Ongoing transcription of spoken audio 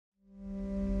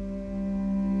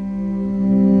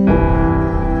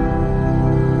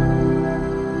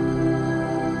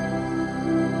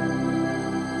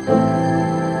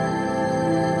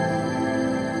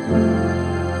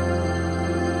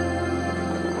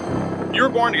You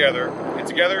were born together, and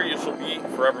together you shall be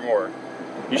forevermore.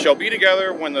 You shall be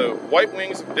together when the white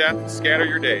wings of death scatter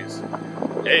your days.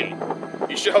 Hey,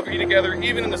 you shall be together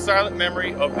even in the silent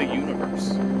memory of the universe.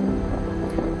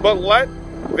 But let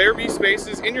there be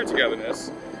spaces in your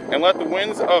togetherness, and let the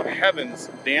winds of heavens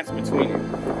dance between you.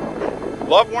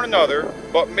 Love one another,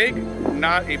 but make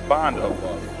not a bond of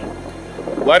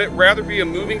love. Let it rather be a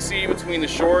moving sea between the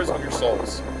shores of your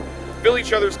souls. Fill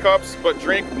each other's cups, but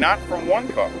drink not from one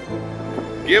cup.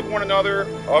 Give one another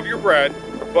of your bread,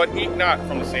 but eat not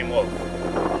from the same loaf.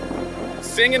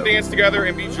 Sing and dance together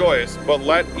and be joyous, but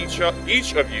let each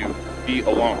of you be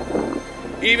alone.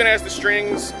 Even as the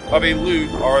strings of a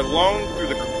lute are alone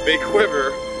they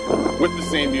quiver with the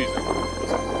same music.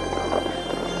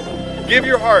 Give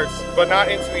your hearts, but not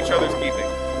into each other's keeping.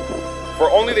 For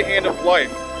only the hand of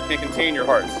life can contain your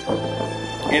hearts.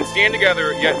 And stand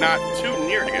together, yet not too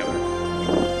near together.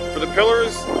 For the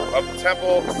pillars of the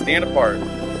temple stand apart,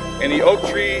 and the oak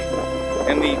tree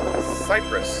and the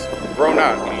cypress grow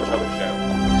not in each other's shadow.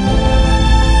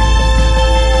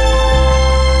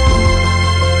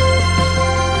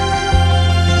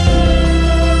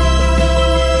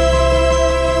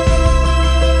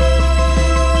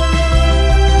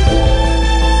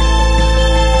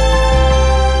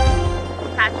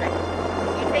 Patrick,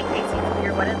 you take Kasey to be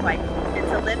your wedded wife and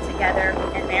to live together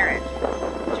in marriage.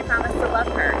 Would you promise to love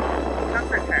her,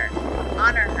 comfort her,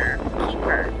 honor her, keep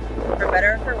her, for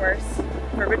better or for worse,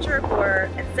 for richer or poorer,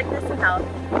 in sickness and health,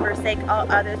 forsake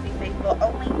all others, be faithful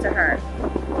only to her?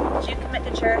 Would you commit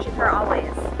to cherishing her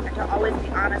always, and to always be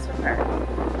honest with her?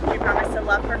 Would you promise to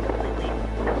love her completely,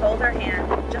 and hold her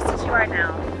hand, just as you are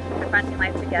now, confronting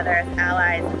life together as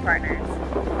allies and partners?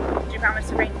 Would you promise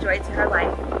to bring joy to her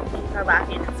life, keep her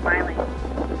laughing and smiling?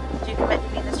 Would you commit to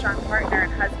being the strong partner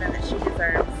and husband that she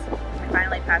deserves? And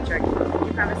finally, Patrick, would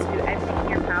you promise to do everything in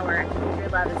your power to keep your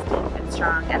love as deep and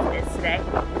strong as it is today?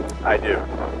 I do.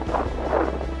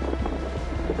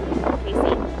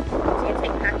 Kasey, do you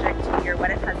take Patrick to be your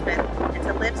wedded husband and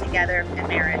to live together in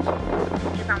marriage?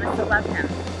 Do you promise to love him,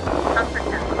 comfort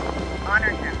him, honor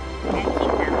him, and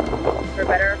keep him, for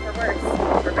better or for worse,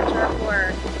 for richer or poorer,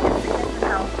 in sickness and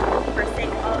health,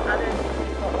 forsake all others, be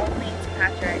faithful only to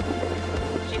Patrick?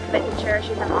 Do you commit to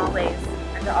cherishing him always,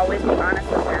 and to always be honest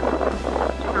with him? Do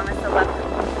you promise to love him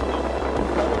completely,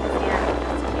 holding his hand,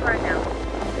 just as you are now,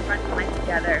 confronting life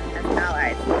together as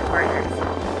allies and partners?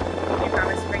 Do you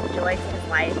promise to bring joy to his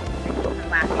life and keep him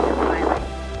laughing and smiling?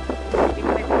 Do you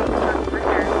commit to being a strong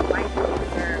partner and wife that he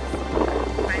deserves?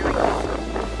 Finally, Kasey,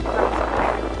 you promise to do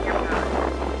everything in your power to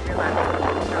keep your love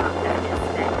as strong as it is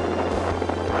today?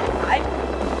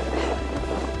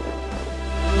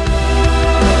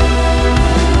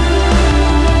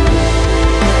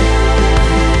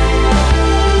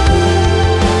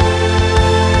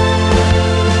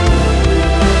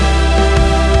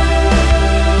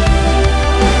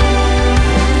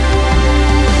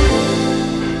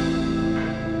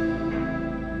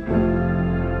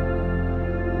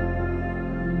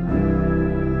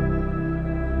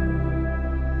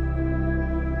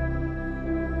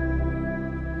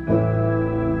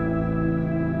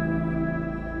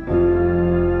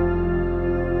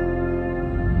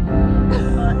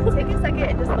 Take a second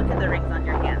and just look at the rings on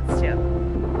your hands too.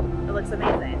 It looks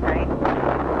amazing, right?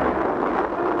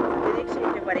 They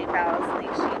exchanged your wedding vows, they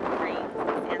exchanged rings, the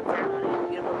dance ceremony, a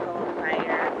beautiful poem by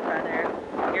your brother.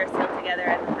 You're still together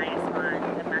as the highest bond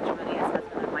of matrimony as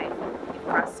husband and wife. You've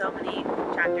crossed so many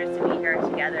chapters to be here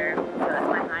together, so it's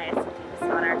my highest and deepest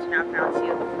honor to now pronounce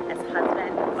you as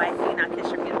husband and wife. Will you now kiss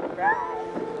your beautiful bride?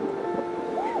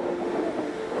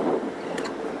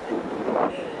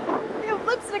 You have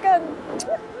lipstick on!